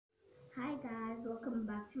welcome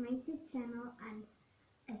back to my YouTube channel. And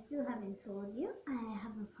I still haven't told you, I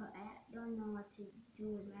don't know what to do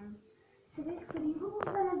with my room. So basically what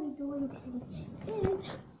we're gonna be doing today is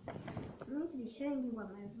I'm going to be showing you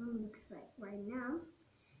what my room looks like right now.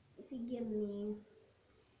 If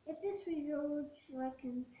this video looks like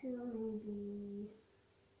until maybe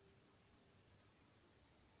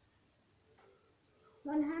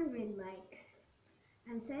 100 likes.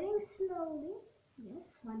 I'm setting slowly. Yes,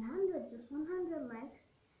 100, just 100 likes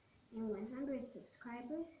and 100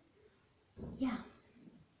 subscribers. Yeah,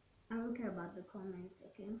 I don't care about the comments,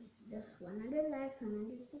 okay? Just 100 likes,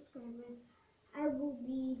 100 subscribers. I will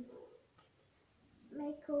be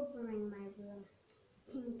makeovering my room,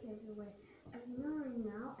 pink everywhere. As you know, right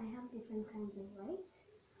now I have different kinds of lights.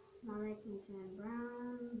 My light can turn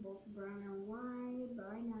brown, both brown and white,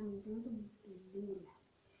 but right now I'm using the blue light.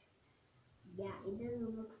 Yeah, it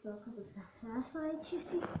doesn't look so because of the flashlight, you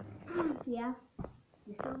see. Yeah,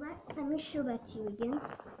 you saw that? Let me show that to you again.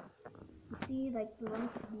 You see, like the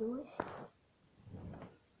light's bluish.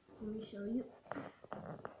 Let me show you.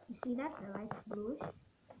 You see that? The light's bluish.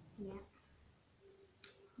 Yeah.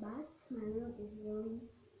 But my room is really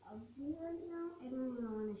ugly right now. I don't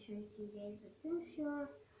even want to show it to you guys, but since you're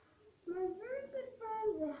my very good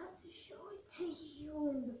friends, I have to show it to you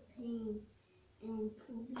in the pain. And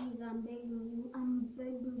please, I'm begging you,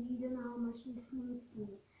 you don't know how much this means to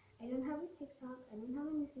me. I don't have a TikTok, I don't have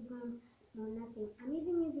an Instagram, no nothing. I'm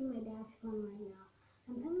even using my dad's phone right now.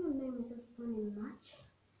 I'm planning on buying myself a phone in March,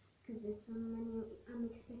 because there's some money I'm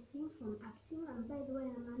expecting from acting. And by the way,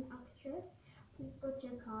 I'm an actress. Please go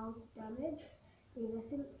check out Damage. There's a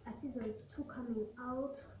season 2 coming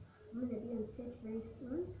out. I'm going to be on set very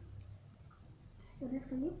soon. So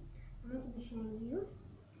basically, I'm going to be showing you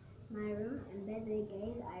my room. And by the way,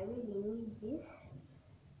 guys, I really need this,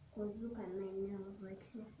 because look at my nails. Like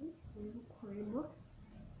seriously, they look horrible.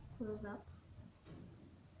 Close up.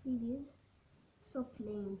 See these? So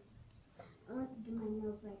plain. I want to do my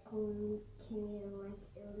nails like Chloe, like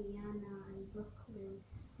Eliana and Brooklyn.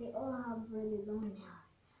 They all have really long nails.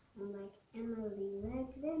 And like Emily,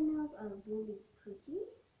 like their nails are really pretty.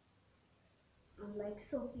 And like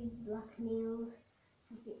Sophie's black nails.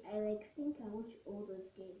 Sophie, I think I watch all those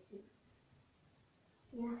games.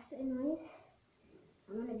 Yeah, so anyways,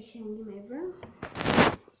 I'm gonna be showing you my room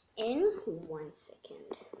in 1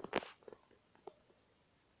 second.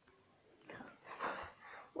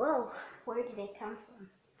 Whoa, where did it come from?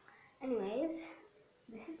 Anyways,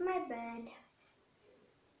 this is my bed.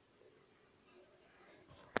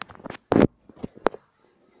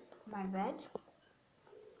 My bed.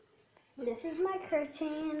 This is my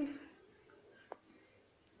curtain.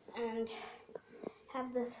 And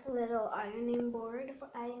have this little ironing board for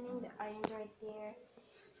ironing. The iron's right there.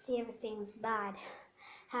 See, everything's bad.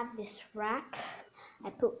 Have this rack. I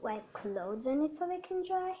put white clothes on it so they can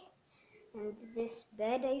dry. And this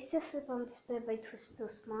bed, I used to sleep on this bed, but it was too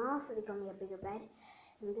small, so they got me a bigger bed.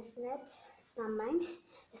 And this net, it's not mine.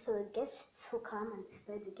 It's for the guests who come, and this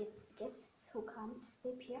bed the guests who come to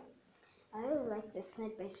sleep here. I really like this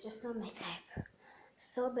net, but it's just not my type.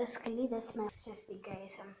 So basically, that's my. It's just the guys,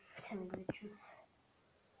 I'm telling the truth.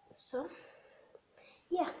 So,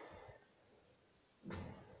 yeah.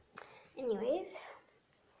 Anyways,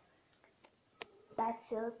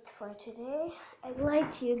 that's it for today. I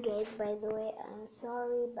lied to you guys, by the way. I'm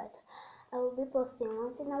sorry, but I will be posting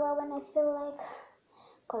once in a while when I feel like,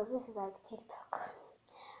 because this is like TikTok.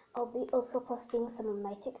 I'll be also posting some of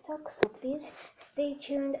my TikToks, so please stay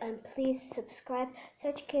tuned and please subscribe so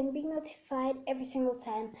that you can be notified every single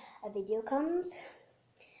time a video comes.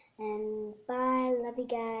 And bye, love you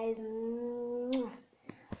guys.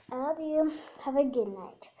 I love you. Have a good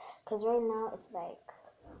night, because right now it's like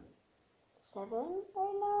 7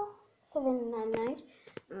 right now, 7 at night,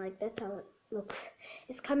 and like that's how it looks.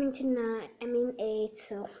 It's coming to 9, 8.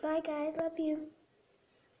 So bye guys, love you.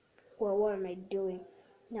 Well, what am I doing?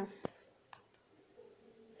 No.